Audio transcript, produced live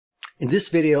In this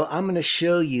video, I'm going to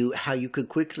show you how you could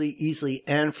quickly, easily,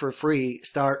 and for free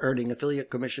start earning affiliate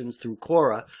commissions through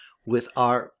Quora with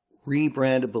our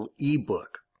rebrandable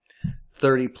ebook,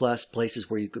 30 plus places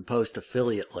where you could post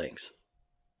affiliate links.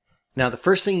 Now, the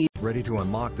first thing Ready to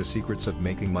unlock the secrets of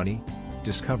making money?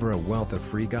 Discover a wealth of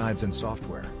free guides and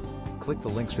software. Click the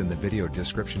links in the video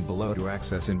description below to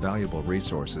access invaluable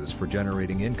resources for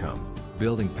generating income,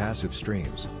 building passive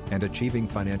streams, and achieving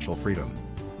financial freedom.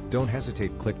 Don't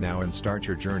hesitate, click now and start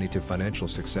your journey to financial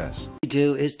success. you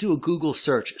do is do a Google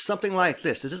search, something like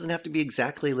this. It doesn't have to be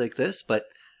exactly like this, but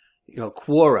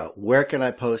Quora, where can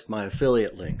I post my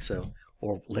affiliate links?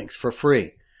 Or links for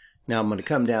free. Now I'm going to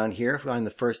come down here, find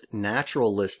the first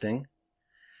natural listing.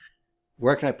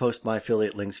 Where can I post my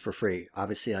affiliate links for free?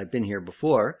 Obviously, I've been here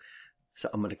before, so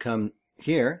I'm going to come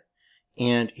here,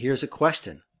 and here's a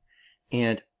question.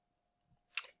 And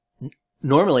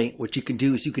normally, what you can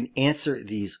do is you can answer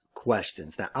these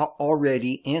questions. Now, I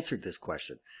already answered this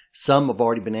question. Some have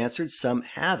already been answered, some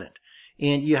haven't.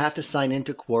 And you have to sign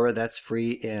into Quora. That's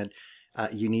free, and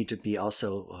you need to be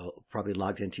also probably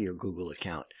logged into your Google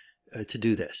account to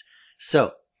do this.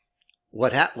 So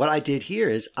what I did here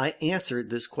is I answered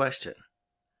this question.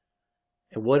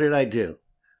 And what did I do?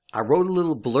 I wrote a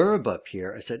little blurb up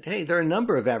here. I said, hey, there are a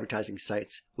number of advertising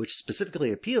sites which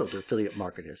specifically appeal to affiliate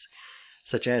marketers,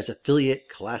 such as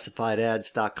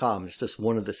affiliateclassifiedads.com. It's just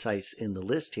one of the sites in the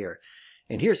list here.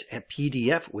 And here's a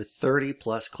PDF with 30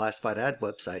 plus classified ad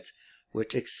websites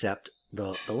which accept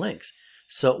the links.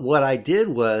 So what I did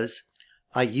was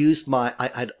I'd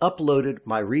uploaded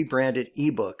my rebranded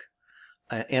ebook,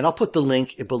 and I'll put the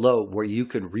link below where you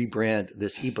can rebrand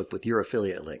this ebook with your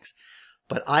affiliate links.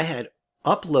 But I had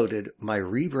uploaded my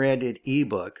rebranded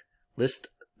ebook list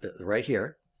right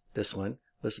here, this one,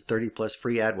 list of 30 plus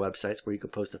free ad websites where you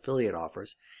could post affiliate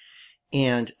offers.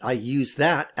 And I used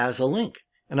that as a link.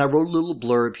 And I wrote a little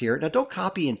blurb here. Now, don't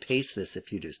copy and paste this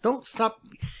if you just don't stop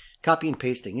copy and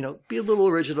pasting. Be a little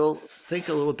original, think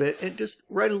a little bit, and just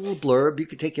write a little blurb. You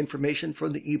could take information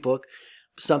from the ebook,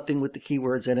 something with the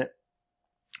keywords in it.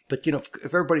 But, if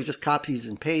everybody just copies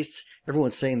and pastes,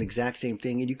 everyone's saying the exact same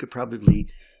thing, and you could probably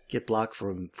get blocked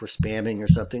for spamming or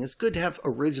something. It's good to have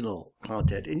original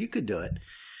content, and you could do it.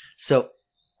 So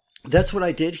that's what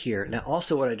I did here. Now,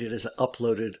 also what I did is I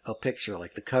uploaded a picture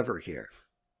like the cover here.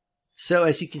 So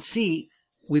as you can see,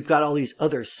 we've got all these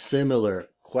other similar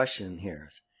question here.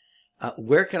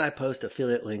 Where can I post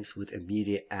affiliate links with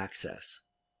immediate access?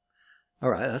 All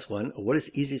right, that's one. What is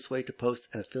the easiest way to post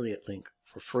an affiliate link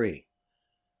for free?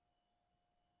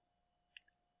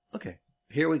 Okay,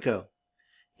 here we go.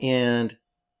 And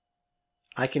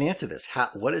I can answer this.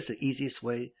 What is the easiest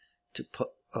way to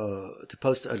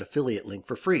post an affiliate link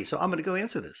for free? So I'm going to go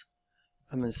answer this.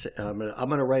 I'm going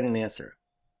to write an answer.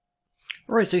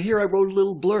 All right, so here I wrote a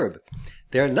little blurb.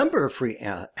 There are a number of free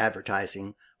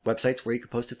advertising websites where you can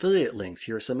post affiliate links.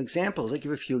 Here are some examples. I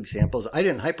give a few examples. I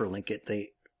didn't hyperlink it.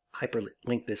 They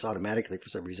hyperlink this automatically for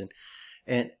some reason.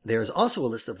 And there's also a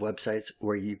list of websites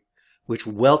which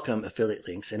welcome affiliate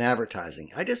links and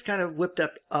advertising. I just kind of whipped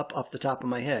up off the top of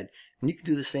my head. And you can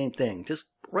do the same thing.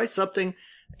 Just write something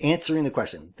answering the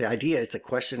question. The idea is a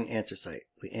question and answer site.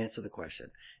 We answer the question.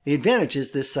 The advantage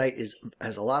is this site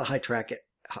has a lot of high traffic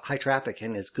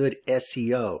and has good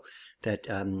SEO, that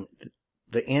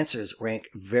the answers rank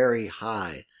very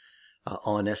high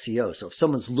on SEO. So if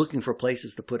someone's looking for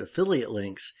places to put affiliate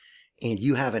links and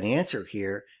you have an answer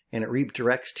here and it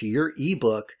redirects to your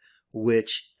ebook,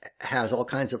 which has all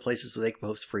kinds of places where they can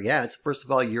post free ads. First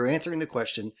of all, you're answering the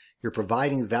question. You're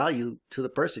providing value to the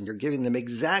person. You're giving them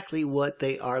exactly what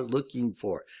they are looking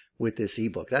for with this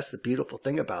ebook. That's the beautiful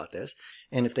thing about this.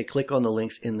 And if they click on the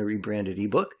links in the rebranded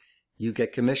ebook, you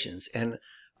get commissions. And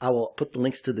I will put the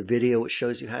links to the video which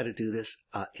shows you how to do this.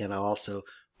 And I'll also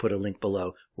put a link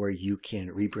below where you can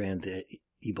rebrand the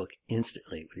ebook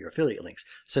instantly with your affiliate links.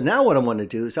 So now what I'm going to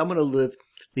do is I'm going to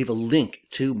leave a link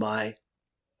to my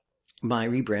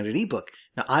rebranded ebook.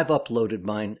 Now I've uploaded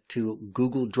mine to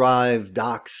Google Drive,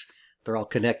 Docs. They're all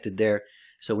connected there.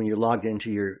 So when you're logged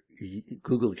into your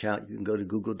Google account, you can go to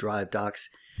Google Drive, Docs,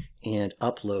 and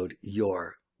upload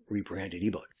your rebranded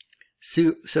ebook.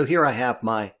 So here I have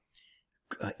my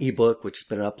ebook, which has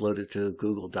been uploaded to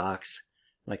Google Docs.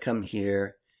 And I come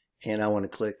here and I want to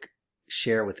click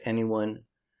share with anyone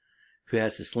who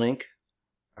has this link.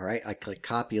 All right, I click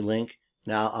copy link.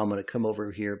 Now I'm going to come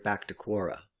over here back to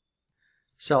Quora.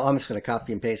 So I'm just going to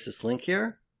copy and paste this link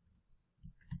here.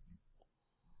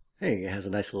 Hey, it has a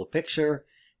nice little picture,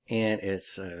 and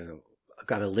it's I've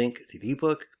got a link to the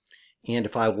ebook. And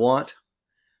if I want,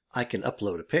 I can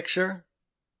upload a picture.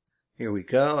 Here we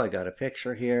go. I got a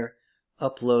picture here.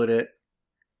 Upload it.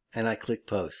 and I click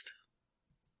post.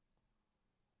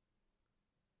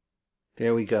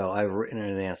 There we go. I've written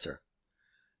an answer.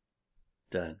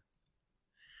 Done.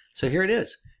 So here it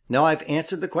is. Now I've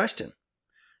answered the question.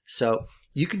 So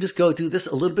you can just go do this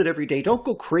a little bit every day. Don't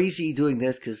go crazy doing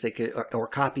this because they could, or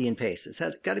copy and paste. It's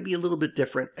got to be a little bit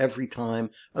different every time.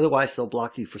 Otherwise, they'll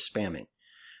block you for spamming.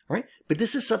 All right. But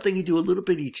this is something you do a little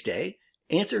bit each day.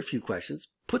 Answer a few questions.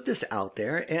 Put this out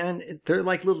there. And they're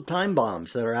like little time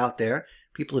bombs that are out there.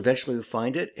 People eventually will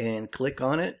find it and click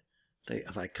on it.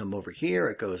 If I come over here,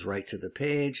 it goes right to the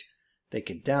page. They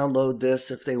can download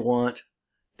this if they want.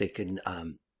 They can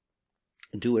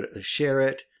do it, share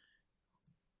it.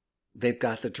 They've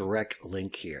got the direct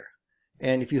link here.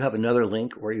 And if you have another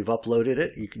link where you've uploaded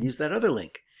it, you can use that other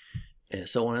link, and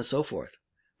so on and so forth.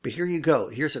 But here you go.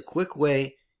 Here's a quick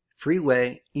way, free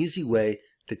way, easy way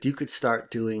that you could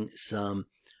start doing some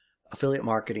affiliate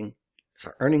marketing,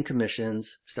 start earning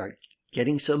commissions, start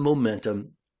getting some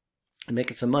momentum, and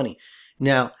making some money.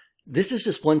 Now, this is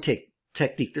just one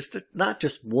technique. There's not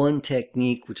just one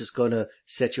technique which is going to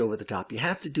set you over the top. You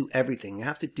have to do everything. You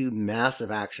have to do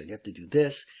massive action. You have to do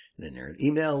this, and then there's an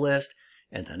email list,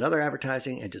 and another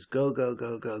advertising, and just go, go,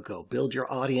 go, go, go. Build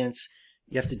your audience.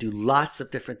 You have to do lots of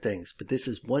different things, but this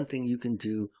is one thing you can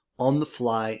do on the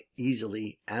fly,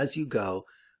 easily, as you go,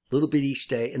 a little bit each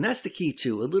day. And that's the key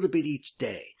too, a little bit each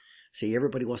day. See,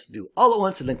 everybody wants to do all at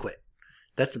once and then quit.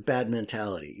 That's a bad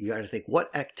mentality. You got to think,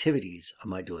 what activities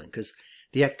am I doing? Because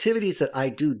the activities that I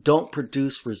do don't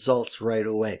produce results right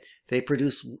away. They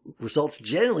produce results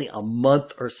generally a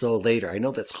month or so later. I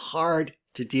know that's hard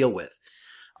to deal with,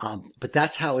 but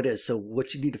that's how it is. So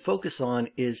what you need to focus on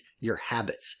is your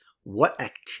habits. What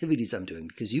activities I'm doing,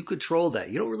 because you control that.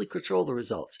 You don't really control the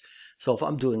results. So if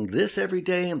I'm doing this every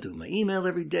day, I'm doing my email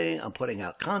every day, I'm putting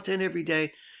out content every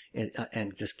day,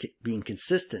 and just being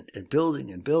consistent and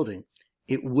building,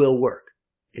 it will work.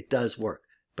 It does work,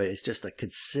 but it's just a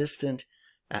consistent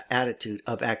attitude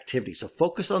of activity. So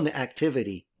focus on the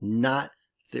activity, not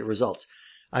the results.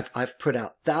 I've put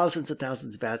out thousands and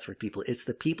thousands of ads for people. It's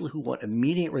the people who want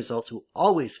immediate results who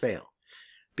always fail,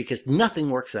 because nothing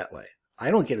works that way. I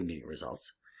don't get immediate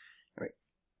results. Right?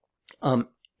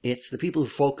 It's the people who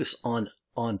focus on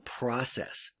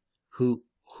process who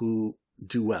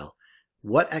do well.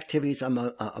 What activities am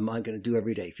I going to do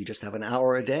every day? If you just have an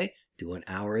hour a day, do an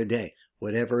hour a day,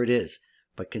 whatever it is,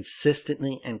 but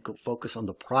consistently, and focus on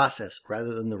the process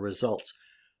rather than the results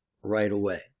right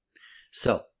away.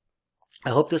 So I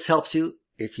hope this helps you.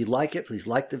 If you like it, please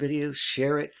like the video,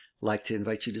 share it. I'd like to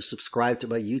invite you to subscribe to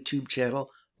my YouTube channel,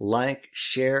 like,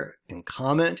 share, and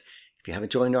comment. If you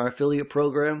haven't joined our affiliate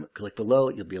program, click below.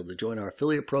 You'll be able to join our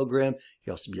affiliate program.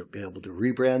 You'll also be able to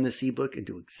rebrand this ebook and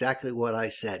do exactly what I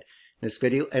said in this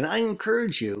video. And I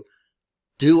encourage you,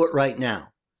 do it right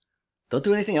now. Don't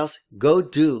do anything else. Go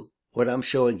do what I'm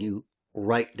showing you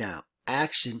right now.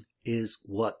 Action is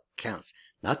what counts.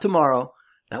 Not tomorrow,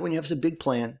 not when you have some big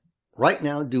plan. Right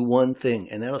now, do one thing,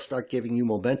 and that'll start giving you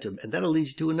momentum, and that'll lead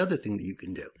you to another thing that you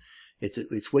can do.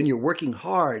 It's when you're working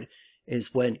hard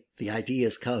is when the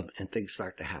ideas come and things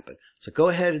start to happen. So go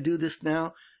ahead and do this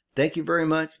now. Thank you very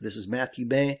much. This is Matthew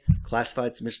May,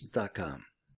 ClassifiedSubmissions.com.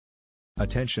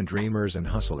 Attention dreamers and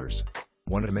hustlers.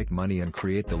 Want to make money and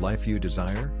create the life you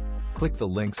desire? Click the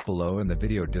links below in the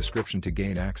video description to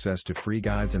gain access to free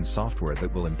guides and software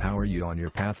that will empower you on your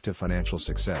path to financial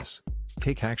success.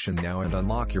 Take action now and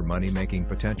unlock your money-making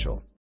potential.